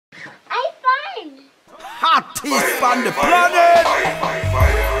artist on the planet.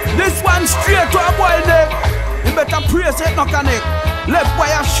 This one straight to a boy neck. You better praise it, no connect. Left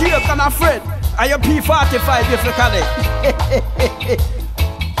wire shake and afraid. And your P45 if you connect.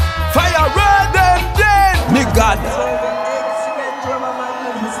 Fire red and dead, nigga.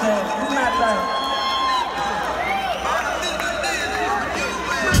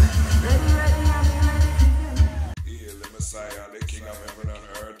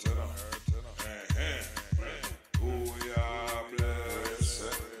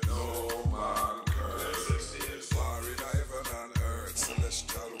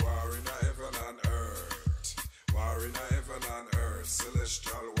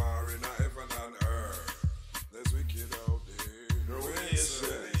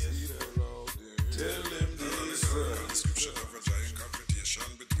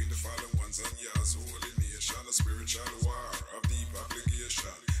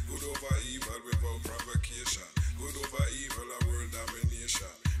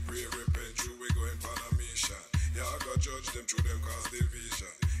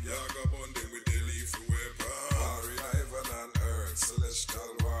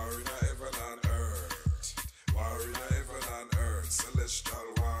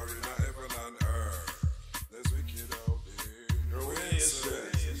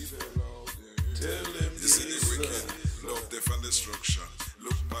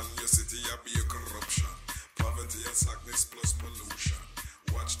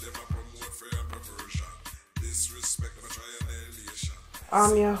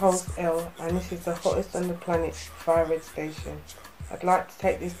 I'm your host Elle, and this is the hottest on the planet, FIRERED Station. I'd like to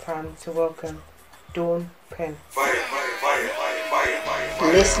take this time to welcome Dawn Penn.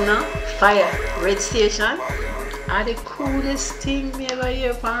 Listener, FIRERED Station are the coolest thing me ever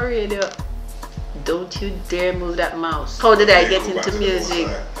hear on radio. Don't you dare move that mouse. How did I get into music?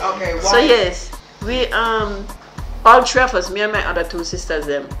 Okay, why? So yes, we all three of us, me and my other two sisters,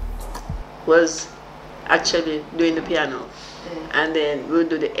 them was actually doing the piano. And then we'll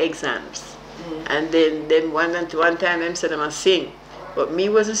do the exams. And then one time them said them a sing. But me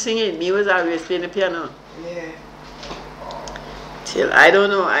wasn't singing, me was always playing the piano. Yeah. Till I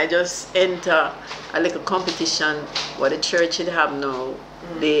don't know, I just enter a little competition what the church should have now,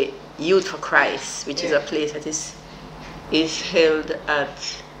 the Youth for Christ, which is a place that is held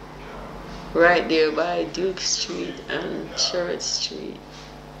at right there by Duke Street and Sherrod Street.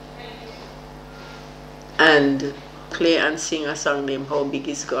 And play and sing a song named How Big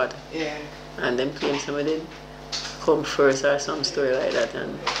Is God. Yeah. And then claim somebody come first or some story like that.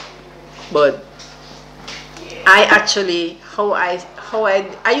 But I actually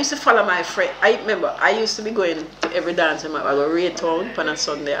I used to follow my friend. I remember I used to be going to every dance. I go Raytown on a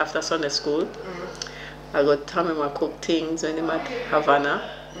Sunday after Sunday school. I go Tommy my cook things when they at Havana.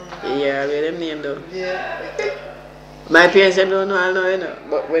 Yeah, where them name though. Yeah. My parents them don't know, I know, you know.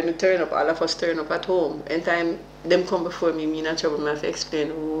 But when we turn up, all of us turn up at home. Anytime them come before me in trouble, I have to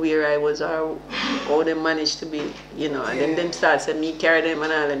explain where I was or how they managed to be, you know. And then them start saying me carry them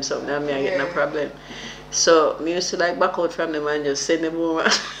and all them something, and me I get no problem. So me used to like back out from them and just send them home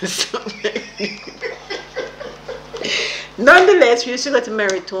and something. Nonetheless, we used to go to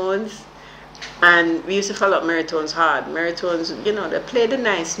Meritones. And we used to follow up Meritones hard. Meritones, you know, they play the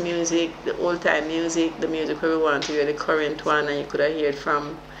nice music, the old time music, the music where we want to hear, the current one, and you could have heard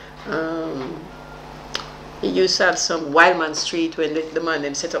from. You used to have some Wildman Street when the man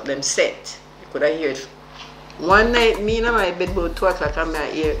them set up them set. You could have heard. One night, me and my bed about 2 o'clock, and I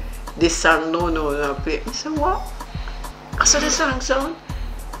hear this song, no, play. I said, what? I saw the song sound.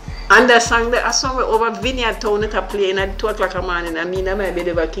 And that song that I saw over Vineyard Town that I playing at 2 o'clock in the morning, and me and my bed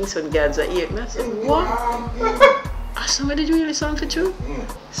over Kingston Guards are here. And I said, what? I said, what did you really song for you?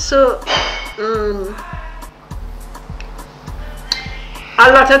 So,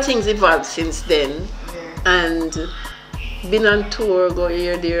 a lot of things evolved since then. And been on tour, go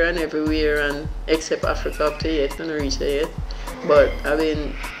here, there, and everywhere, and except Africa up to yet, don't reach there yet. But I've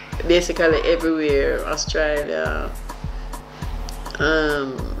been basically everywhere, Australia.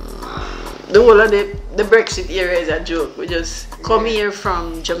 The whole of the Brexit area is a joke. We just come here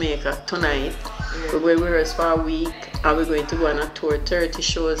from Jamaica tonight. We're going to rehearse for a week, and we're going to go on a tour, 30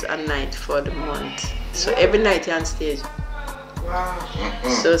 shows a night for the month. So every night you're on stage. Wow.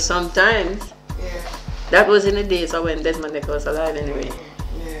 So sometimes, that was in the days of when Desmond Dekker was alive anyway.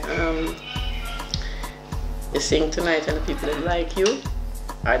 You sing tonight and the people that like you,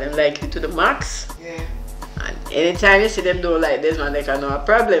 or them like you to the max. And anytime you see them don't like Desmond Dekker, no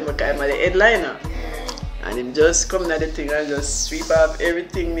problem, because I'm the headliner. And him just come to the thing and just sweep up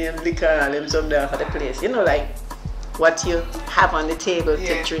everything, me and liquor and them some there for the place. You know, like what you have on the table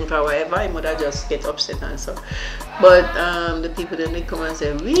to drink or whatever, I would have just get upset and so. But the people then they come and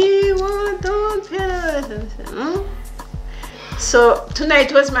say, we want don't pay. So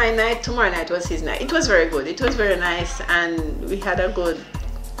tonight was my night, tomorrow night was his night. It was very good. It was very nice, and we had a good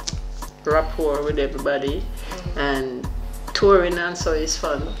rapport with everybody. And touring and so is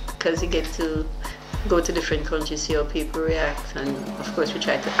fun because you get to go to different countries, see how people react, and of course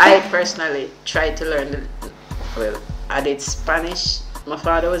I personally tried to learn well, I did Spanish. My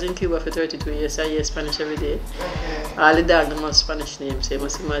father was in Cuba for 32 years, so I hear Spanish every day. All the dogs have Spanish names, so you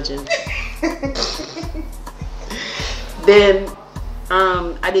must imagine. Then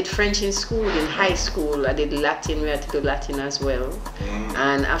I did French in school, in high school. I did Latin, we had to do Latin as well.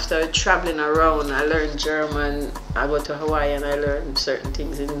 And after traveling around, I learned German. I go to Hawaii and I learned certain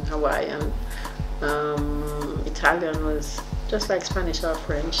things in Hawaiian. Italian was just like Spanish or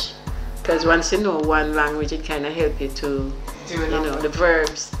French. Because once you know one language, it kind of helps you to, you know, the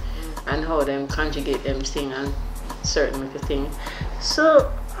verbs and how them conjugate them thing and certain little thing.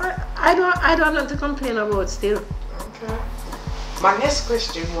 So I don't have nothing to complain about still. Okay. My next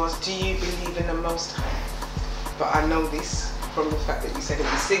question was, do you believe in the Most High? But I know this from the fact that you said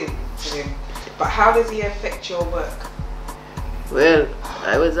that you sing to him. But how does he affect your work? Well,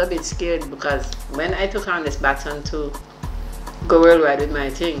 I was a bit scared because when I took on this baton to go worldwide with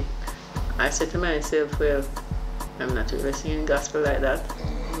my thing, I said to myself, well, I'm not really singing gospel like that.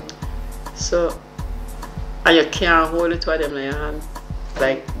 So, and you can't hold it to them in your hand.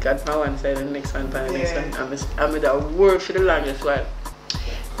 Like God for one side and the next one for the next one. I'm with a word for the longest while.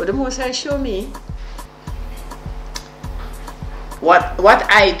 But the Most High show me what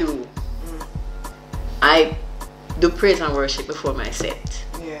I do. I do praise and worship before my set.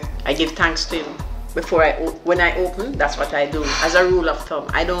 I give thanks to him before when I open. That's what I do as a rule of thumb.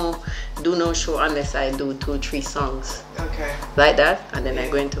 I don't do no show unless I do 2-3 songs like that, and then I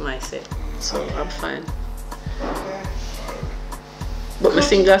go into my set. So I'm fine. But we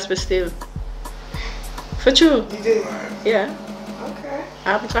sing gospel still. For true. You do? Yeah. Okay.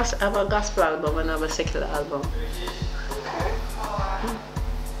 I have a gospel album and I have a secular album. Okay.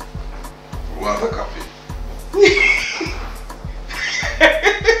 What a copy.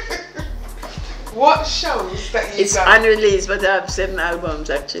 What shows that you've It's done? unreleased, but I have 7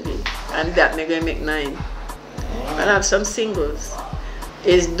 albums actually. And that may gonna make 9. And I have some singles.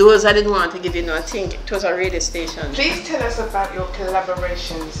 Is those I didn't want to give you, no, I think it was a radio station. Please tell us about your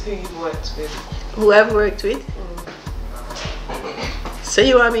collaborations, who you worked with. Who I've worked with? So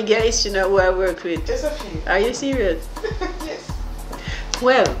you want me guys, you know who I worked with? Just a few. Are you serious? Yes.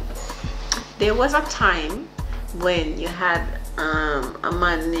 Well, there was a time when you had a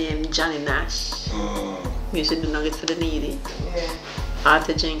man named Johnny Nash. He used to do Nuggets for the Needy. Yeah.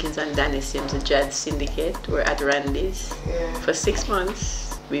 Arthur Jenkins and Danny Sims, the Jazz Syndicate, were at Randy's. For 6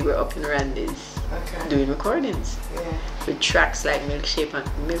 months. We were up in Randy's doing recordings with tracks like Milkshake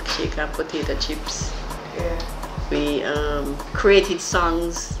and Potato Chips. We created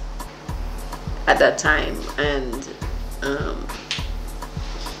songs at that time, and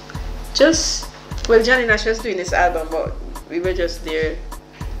Johnny Nash was doing this album, but we were just there.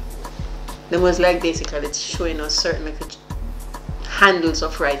 It was like basically showing us certain handles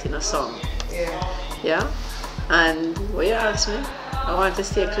of writing a song. Yeah. And what you asked me, I want to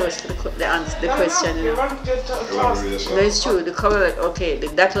stay close to the question. You know. No, it's true. The cover,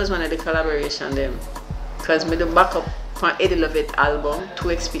 that was one of the collaboration them, because me the backup for Eddie Lovett album,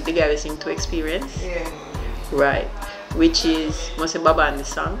 the guy was sing To Experience. Right. Which is must say Baba and the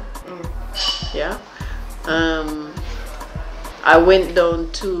song. Yeah. I went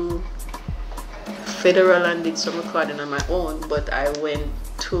down to Federal and did some recording on my own, but I went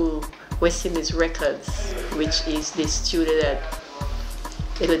to West Indies Records, which is this studio that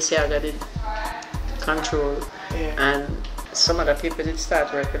Edward Seaga did control, and some other people did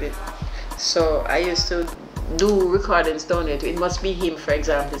start work with it. So I used to do recordings down there. It must be him, for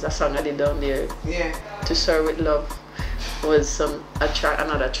example, is a song I did down there. To Serve With Love was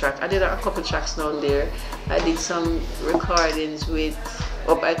another track. I did a couple tracks down there. I did some recordings with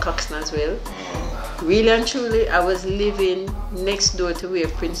up at Coxton as well. Really and truly, I was living next door to where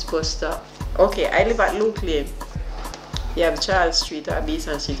Prince Buster. Okay, I live at Luke Lane. You have Charles Street or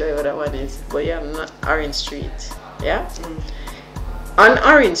Beeson Street, or whatever that one is, but you have not Orange Street. Yeah? On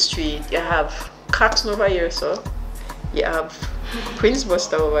Orange Street, you have Coxton over here, so you have Prince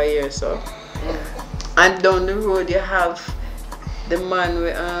Buster over here, so. And down the road, you have the man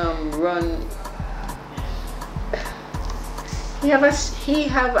who run. He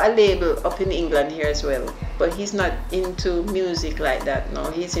have a label up in England here as well, but he's not into music like that.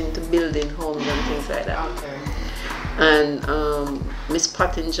 No, he's into building homes and things like that. And Miss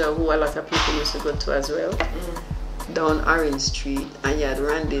Pottinger, who a lot of people used to go to as well, down Orange Street, and you had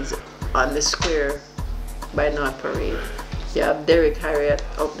Randy's on the square by North Parade. You have Derek Harriet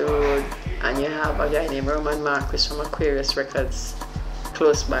up the road, and you have a guy named Roman Marcus from Aquarius Records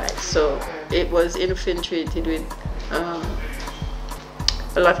close by. So it was infiltrated with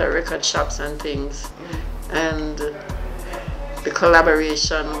a lot of record shops and things, and the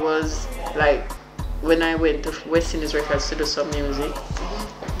collaboration was like when I went to West Indies Records to do some music,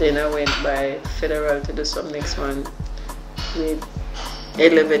 then I went by Federal to do some next one with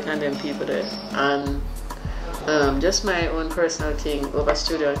Elevate and them people there, and just my own personal thing over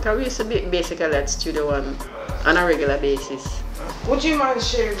Studio One, because we used to be basically at Studio One on a regular basis. Would you mind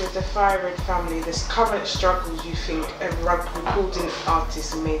sharing with the FIRERED family the current struggles you think a recording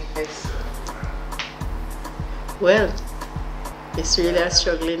artist may face? Well, it's really a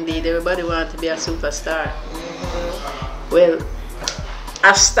struggle indeed. Everybody wants to be a superstar. Well,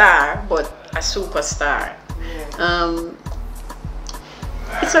 a star, but a superstar.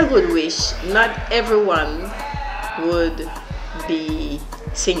 It's a good wish. Not everyone would be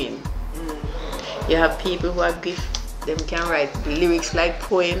singing. You have people who have gift. Them can write lyrics like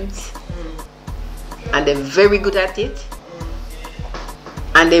poems, and they're very good at it,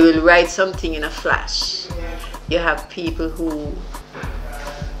 and they will write something in a flash. You have people who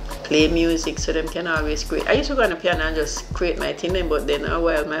play music, so them can always create. I used to go on the piano and just create my thing, but then a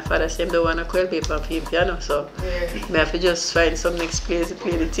while my father said don't want to quill paper for him piano, so I have to just find some next place to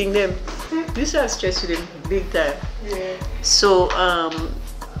play the thing. Them this has stress with him big time. So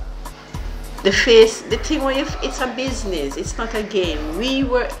the thing where it's a business, it's not a game.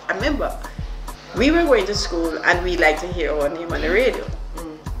 I remember we were going to school and we liked to hear our name on the radio.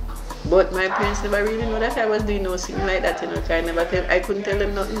 But my parents never really know that I was doing no singing like that, you know. I couldn't tell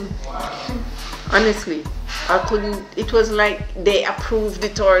them nothing. Honestly, I couldn't. It was like they approved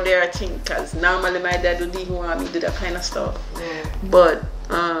it or their thing, because normally my dad would even want me to do that kind of stuff. But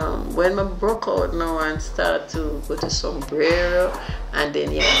when I broke out now and started to go to Sombrero, and then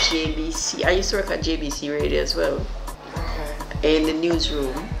JBC. I used to work at JBC Radio as well, in the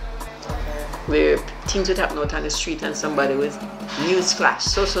newsroom, where things would happen out on the street and somebody was news flash.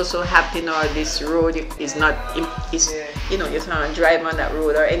 So happening, or this road is not, you know, you can't drive on that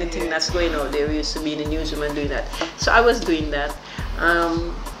road or anything that's going on there. We used to be in the newsroom and doing that. So I was doing that.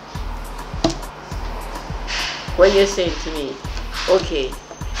 What you're saying to me, okay,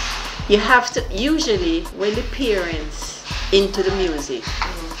 you have to, usually when the parents into the music,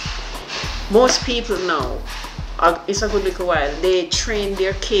 most people now, it's a good little while, they train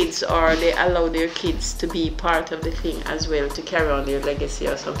their kids or they allow their kids to be part of the thing as well, to carry on their legacy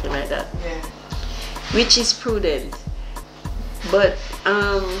or something like that, which is prudent. But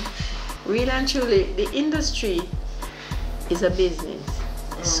really and truly, the industry is a business,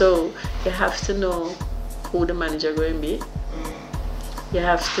 so you have to know who the manager going to be. You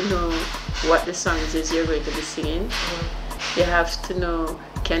have to know what the songs is you're going to be singing. You have to know,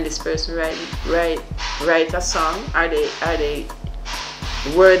 can this person write a song? Are they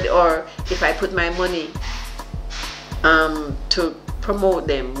word, or if I put my money to promote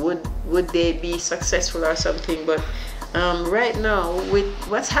them, would they be successful or something? But right now, with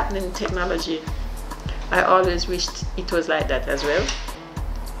what's happening in technology, I always wished it was like that as well.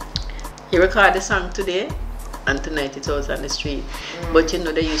 You record the song today, and tonight it's out on the street. But you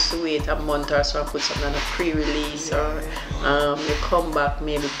know, they used to wait a month or so and put something on a pre-release, or they come back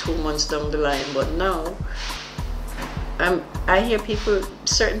maybe 2 months down the line. But now, I hear people,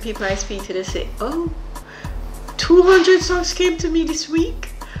 certain people I speak to, they say, oh, 200 songs came to me this week,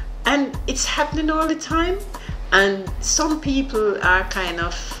 and it's happening all the time. And some people are kind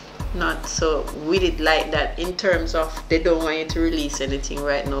of not so with it like that, in terms of they don't want you to release anything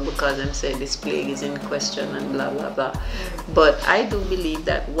right now because I'm saying this plague is in question and blah blah blah. But I do believe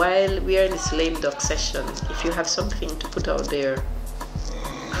that while we are in this lame duck session, if you have something to put out there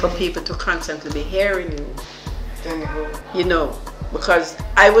for people to constantly be hearing you, you know, because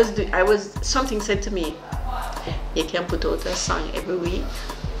I was something said to me, you can put out a song every week.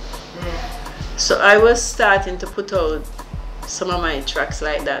 So I was starting to put out some of my tracks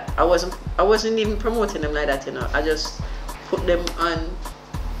like that. I wasn't even promoting them like that, you know. I just put them on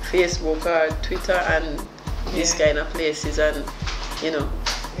Facebook or Twitter and these kind of places, and you know,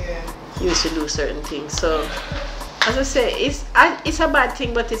 used to do certain things. So as I say, it's a bad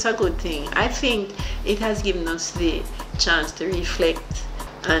thing, but it's a good thing. I think it has given us the chance to reflect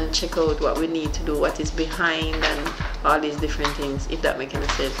and check out what we need to do, what is behind, and all these different things, if that makes any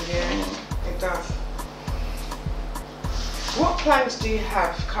sense. Yeah, it does. What plans do you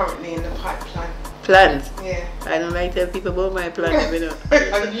have currently in the pipeline? Plans? Yeah. I don't like telling people about my plans, you know.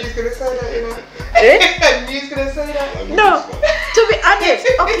 I knew you was gonna say that, you know. Eh? I knew you was gonna say that. No, to be honest,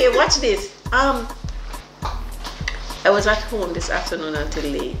 okay, watch this. I was at home this afternoon until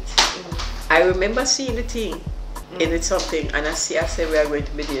late. I remember seeing the thing in it something, and I said we are going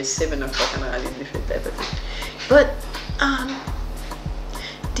to be there 7 o'clock and all in different type of thing. But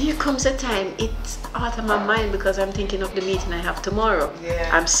there comes a time it's out of my mind because I'm thinking of the meeting I have tomorrow. Yeah.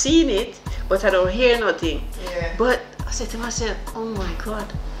 I'm seeing it, but I don't hear nothing. Yeah. But I said to myself, oh my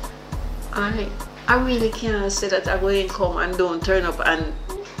God, I really can't say that I'm going to come and don't turn up and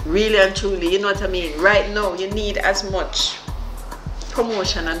really and truly, you know what I mean? Right now, you need as much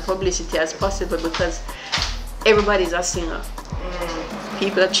promotion and publicity as possible because everybody's a singer.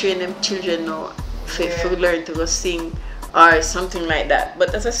 People are training them children now to learn to go sing or something like that.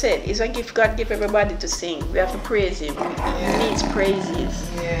 But as I said, it's a gift God give everybody to sing. We have to praise Him. He needs praises.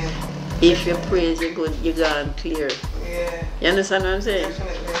 Yeah. If you praise, you're good, you're gone clear. Yeah. You understand what I'm saying?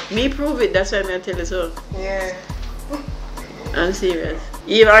 Definitely. Me prove it, that's why I tell you so. Yeah. I'm serious.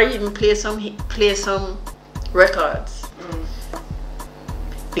 Or even play some records.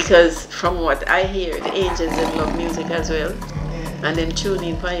 Because from what I hear, the angels they love music as well. Yeah. And then tune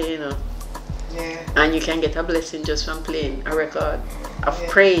in for you know. Yeah. And you can get a blessing just from playing a record of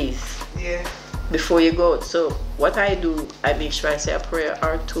praise before you go. So what I do, I make sure I say a prayer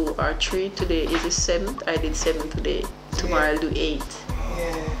or 2 or 3. Today is the 7th. I did 7 today. Tomorrow I'll do 8.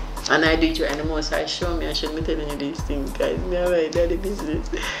 Yeah. And I do it and the most I show me. I shouldn't be telling you these things, guys. Never mind, daddy business.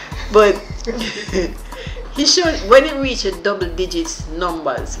 But he showed when it reaches double digits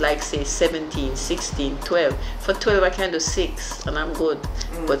numbers, like say 17, 16, 12. For 12 I can do 6 and I'm good.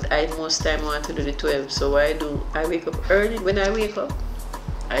 But I most time want to do the 12. So what I do, I wake up early. When I wake up,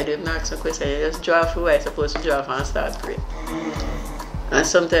 I don't ask a question. I just draw for what I'm supposed to draw for and start praying. And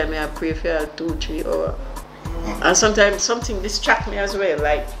sometimes I pray for 2, 3 hours. And sometimes something distracts me as well,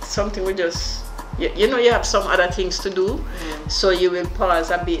 like something will just, you know, you have some other things to do, so you will pause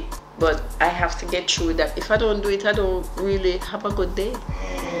a bit, but I have to get through that. If I don't do it, I don't really have a good day,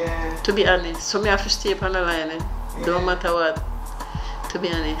 to be honest. So me have to stay up on the line, don't matter what, to be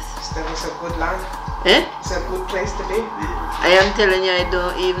honest. It's a good line. Eh? It's a good place to be. I am telling you, I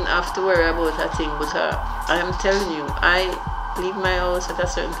don't even have to worry about a thing, because I am telling you, I leave my house at a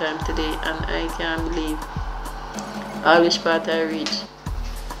certain time today, and I can't believe which part I reach,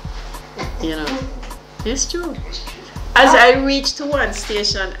 you know. It's true. As I reach to one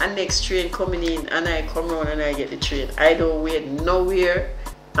station and next train coming in and I come around and I get the train, I don't wait nowhere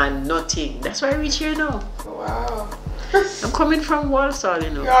and nothing. That's why I reach here now. Wow. I'm coming from Walsall,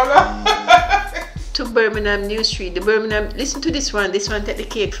 you know, to Birmingham New Street. The Birmingham, listen to this one take the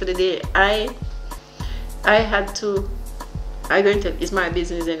cake for the day. I had to, I don't tell, it's my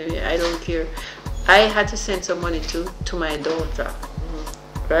business anyway, I don't care. I had to send some money to my daughter,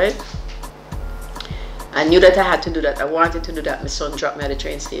 right? I knew that I had to do that. I wanted to do that. My son dropped me at the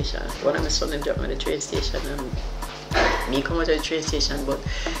train station. One of my sons dropped me at the train station, and me come out of the train station, but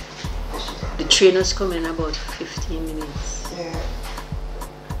the train was coming in about 15 minutes. Yeah.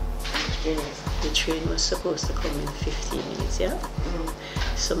 15 minutes. The train was supposed to come in 15 minutes, yeah?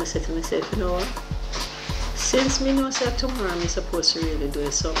 So I said to myself, you know what? Since me know that tomorrow I'm supposed to really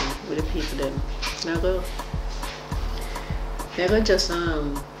do something with the people then, I go just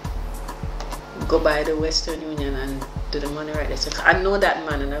go by the Western Union and do the money right there. So I know that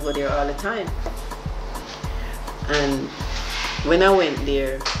man and I go there all the time. And when I went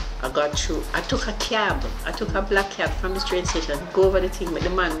there, I got through. I took a cab. I took a black cab from the train station, go over the thing, but the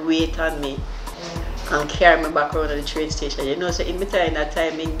man wait on me and carry me back around to the train station. You know, so in between that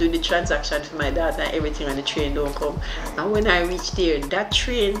time, I do the transaction for my daughter and everything, and the train don't come. And when I reached there, that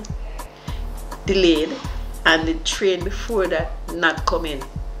train delayed, and the train before that not coming.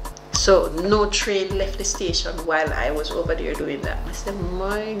 So no train left the station while I was over there doing that. I said,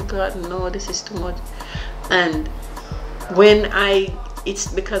 my God, no, this is too much. And when it's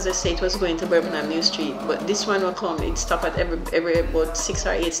because I said it was going to Birmingham New Street, but this one will come, it stop at every about 6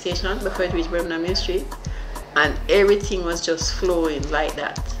 or 8 stations before it reached Birmingham New Street, and everything was just flowing like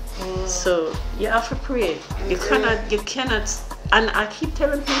that. So you have to pray. You cannot, and I keep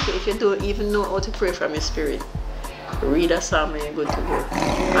telling people, if you don't even know how to pray from your spirit, read a psalm and you're good to go.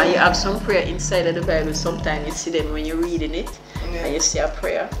 And you have some prayer inside of the Bible. Sometimes you see them when you're reading it, and you see a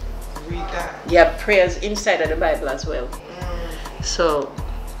prayer. Read that. You have prayers inside of the Bible as well. So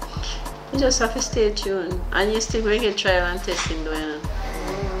you just have to stay tuned, and you're still going to get trial and testing though, you know.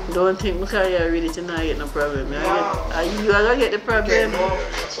 Don't think because you're ready to not get no problem. You are going to get the problem.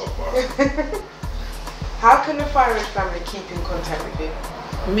 How can the FIRERED family keep in contact with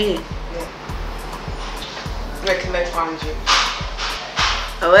you? Me? Yeah. Where can they find you?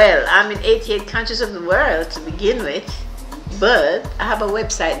 Well, I'm in 88 countries of the world to begin with, but I have a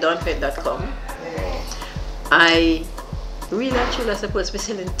website, dawnpenn.com. Yeah. I really and truly supposed to be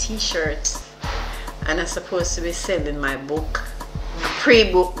selling t-shirts, and I'm supposed to be selling my book,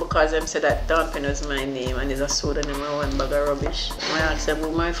 pre-book, because them said that Dawn Penn was my name and it's a pseudonym or one bag of rubbish. I asked them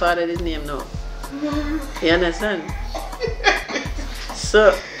who my father did name now. You understand?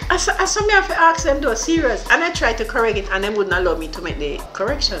 So I saw me have to ask them though, serious, and I tried to correct it and they wouldn't allow me to make the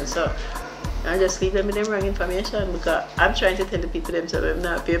correction. So I just leave them with them wrong information because I'm trying to tell the people themselves I'm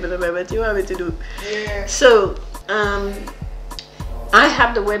not paying them what you want me to do. Yeah. So I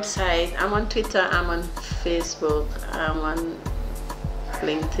have the website. I'm on Twitter, I'm on Facebook, I'm on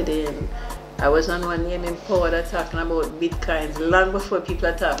LinkedIn. I was on one name Empowered talking about bitcoins long before people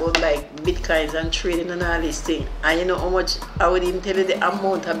are talking about like bitcoins and trading and all these things. And you know how much I would even tell you the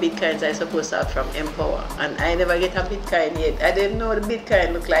amount of bitcoins I supposed to have from Empower. And I never get a bitcoin yet. I didn't know the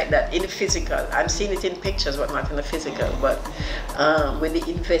bitcoin look like that in the physical. I'm seeing it in pictures but not in the physical. But with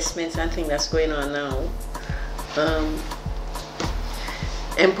the investments and things that's going on now,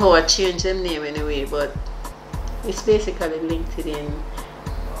 Empower changed their name anyway, but it's basically LinkedIn,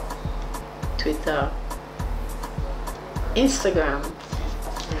 Twitter, Instagram,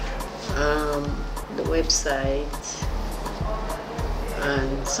 the website,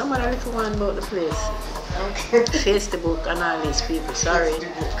 and some other little one about the place. Okay. Facebook and all these people, sorry.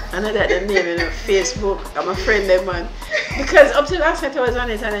 I know that the name, you know, Facebook. I'm a friend of man. Because up to last night I was on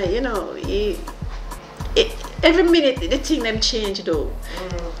it and I, you know, every minute the thing them change though.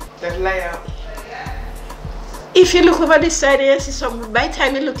 The layout. If you look over this side and you see something, by the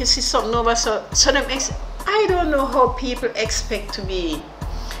time you look you see something over, so them I don't know how people expect to be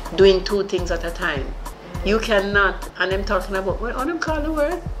doing two things at a time. You cannot, and I'm talking about, what them call the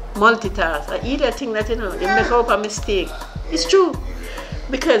word? Multitask. I either think that, you know, you make up a mistake. It's true.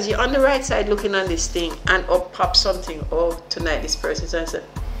 Because you're on the right side looking on this thing and up pops something, oh, tonight this person's answer.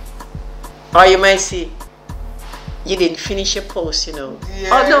 Or you might see, you didn't finish your post, you know. Yeah.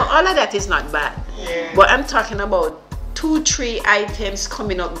 Oh no, all of that is not bad. Yeah. But I'm talking about 2-3 items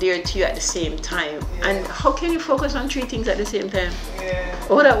coming up there to you at the same time. Yeah. And how can you focus on 3 things at the same time? Yeah.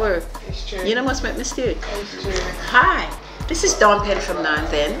 Oh, that work? It's true. You know, must make mistake. It's true. Hi, this is Dawn Penn from Now and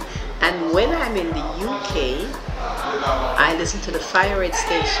Then, and when I'm in the UK, I listen to the FIRERED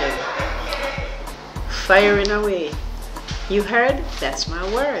station. Firing away. You heard? That's my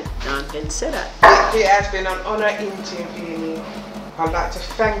word. Dawn Penn said that. It has been an honour interviewing you. I'd like to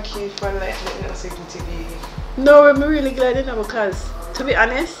thank you for letting us interview you. No, I'm really glad, you know, because to be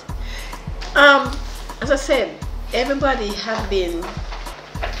honest, as I said, everybody have been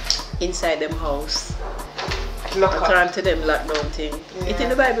inside them house. Lock up. According to them lockdown thing. Yeah. It's in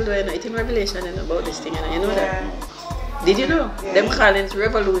the Bible, you know, it's in Revelation, you know, about this thing, you know Yeah. that? Did you know? Yeah. Them calling it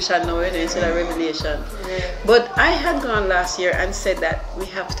revolution now, you know, instead of revelation. Yeah. But I had gone last year and said that we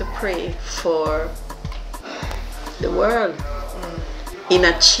have to pray for the world in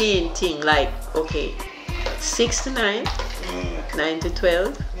a chain thing, like, okay, 6 to 9, 9 to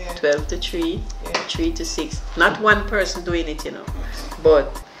 12, Yeah. 12 to 3, Yeah. 3 to 6. Not one person doing it, you know,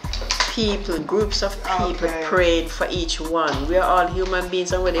 but people, groups of people Okay. praying for each one. We are all human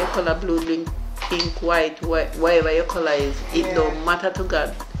beings, and whether your color blue, pink, white, whatever your color is, it Yeah. don't matter to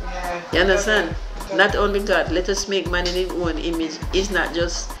God. Yeah. You understand? Okay. Not only God, let us make man in his own image. It's not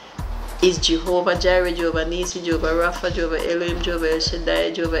just, it's Jehovah Jireh, Jehovah Nisi, Jehovah Rapha, Jehovah Elohim, Jehovah El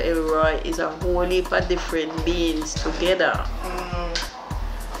Shaddai, Jehovah El Roy. It's a whole heap of different beings together.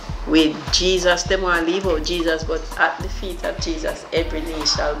 With Jesus, them want to leave out Jesus, but at the feet of Jesus, every knee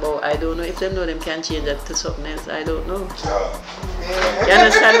shall bow. I don't know if them know them can change that to something else. I don't know. Yeah. You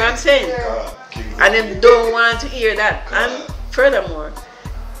understand what I'm saying? Yeah. And them don't want to hear that. And furthermore,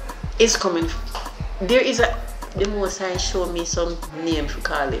 it's coming. There is the Most High show me some name to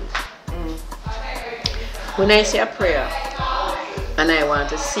call him. When I say a prayer and I want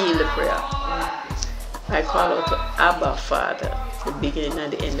to seal the prayer, I call out to Abba Father, the beginning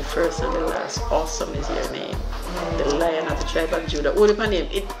and the end, the first and the last. Awesome is your name. The Lion of the tribe of Judah. All the name.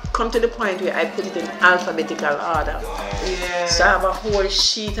 It come to the point where I put it in alphabetical order. Yeah. So I have a whole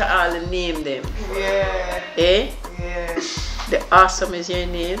sheet of all the name them. Yeah. Eh? Yeah. The awesome is your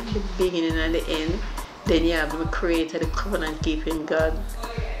name, the beginning and the end. Then you have the creator, the covenant keeping God,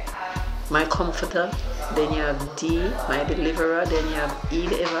 my comforter. Then you have D, my deliverer. Then you have E,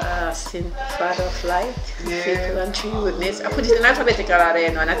 the everlasting Father of light, faithful and true witness. I put it in alphabetical order,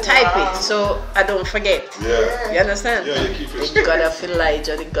 you know, and I type it so I don't forget. Yeah. You understand? Yeah, you keep it. The God of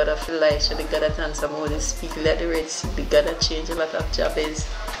Elijah, the God of Elisha, the God that answered Moses, speak, let the Red Sea, the God that changed a lot of Jabez.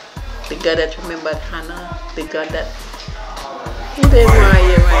 The God that remembered Hannah, the God that who they want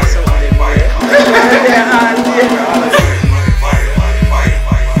here, man.